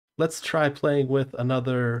let's try playing with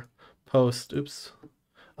another post. Oops.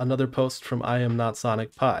 Another post from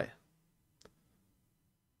iamnotsonicpi.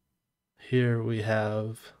 Here we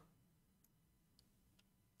have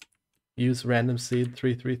use random seed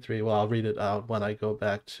 333. Well, I'll read it out when I go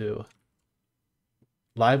back to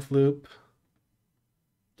live loop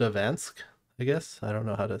Davansk, I guess. I don't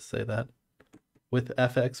know how to say that. With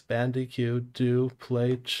FX band EQ, do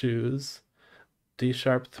play choose D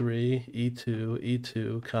sharp 3, E2,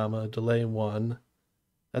 E2, comma, delay 1.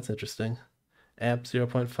 That's interesting. Amp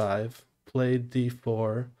 0.5, play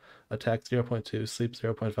D4, attack 0.2, sleep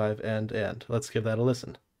 0.5, and. Let's give that a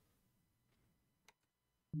listen.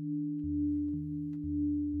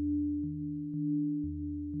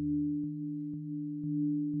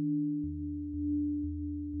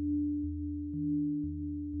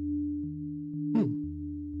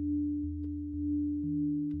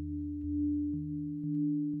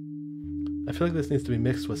 I feel like this needs to be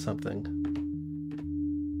mixed with something.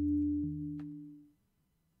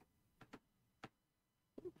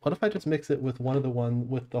 What if I just mix it with one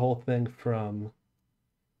with the whole thing from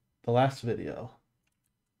the last video?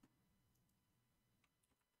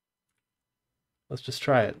 Let's just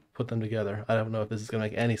try it, put them together. I don't know if this is gonna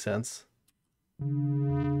make any sense.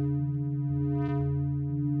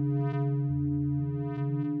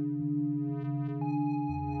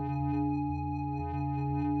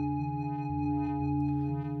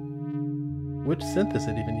 Which synth is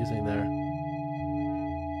it even using there?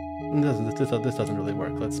 This doesn't really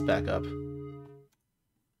work. Let's back up.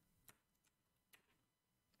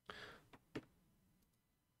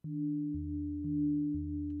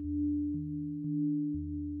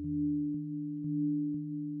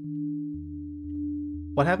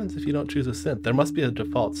 What happens if you don't choose a synth? There must be a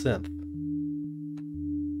default synth.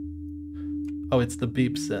 Oh, it's the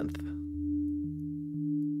beep synth.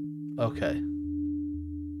 Okay.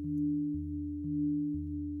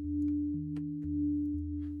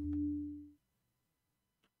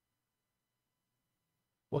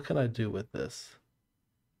 What can I do with this?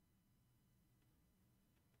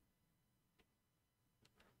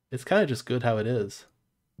 It's kind of just good how it is.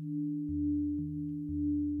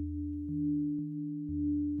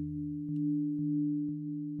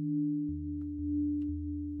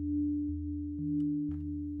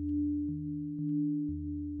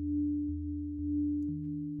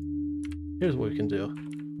 Here's what we can do.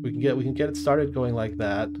 We can get it started going like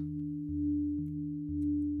that.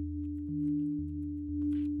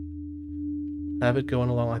 Have it going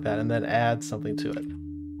along like that, and then add something to it.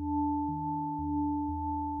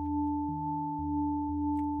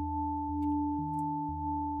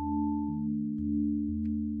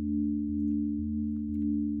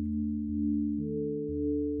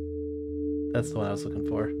 That's the one I was looking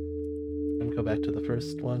for. And go back to the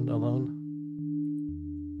first one alone.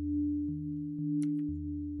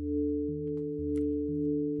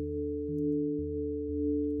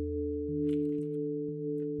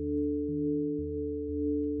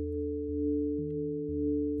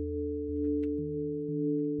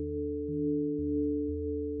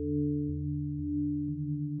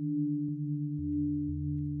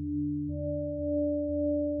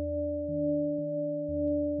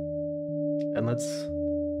 And let's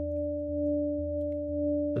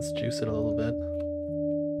juice it a little bit.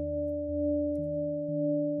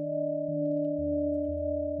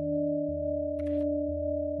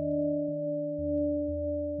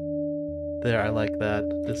 There, I like that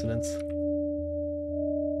dissonance.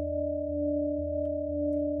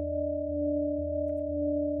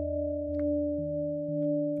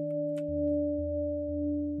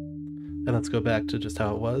 And let's go back to just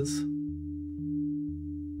how it was.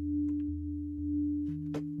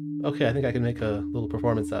 Okay, I think I can make a little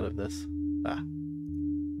performance out of this.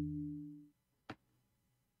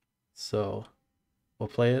 So we'll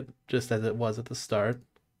play it just as it was at the start.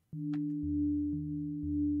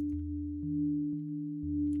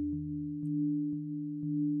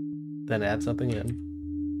 Then add something in.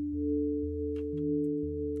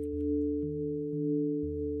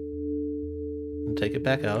 And take it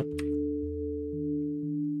back out.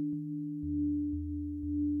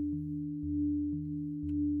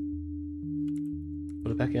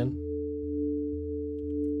 Put it back in.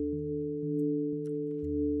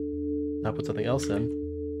 Now put something else in.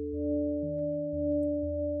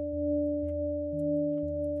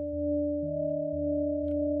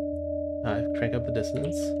 Crank up the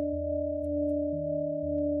dissonance.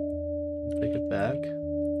 Take it back.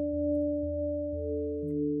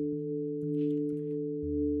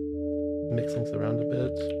 Mix things around a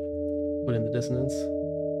bit. Put in the dissonance.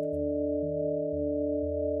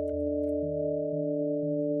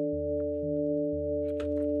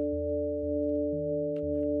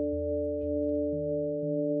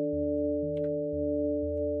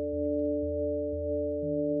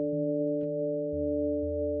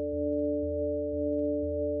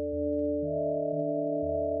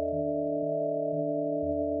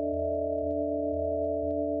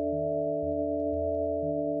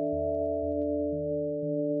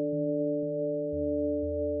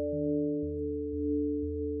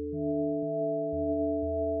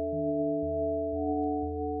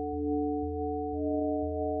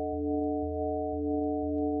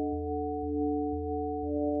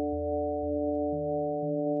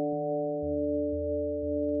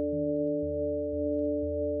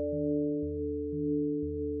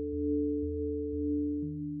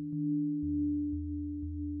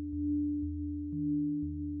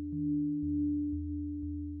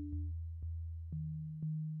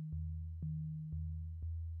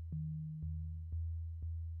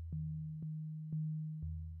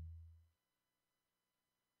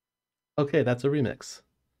 Okay, that's a remix.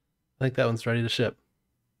 I think that one's ready to ship.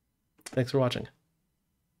 Thanks for watching.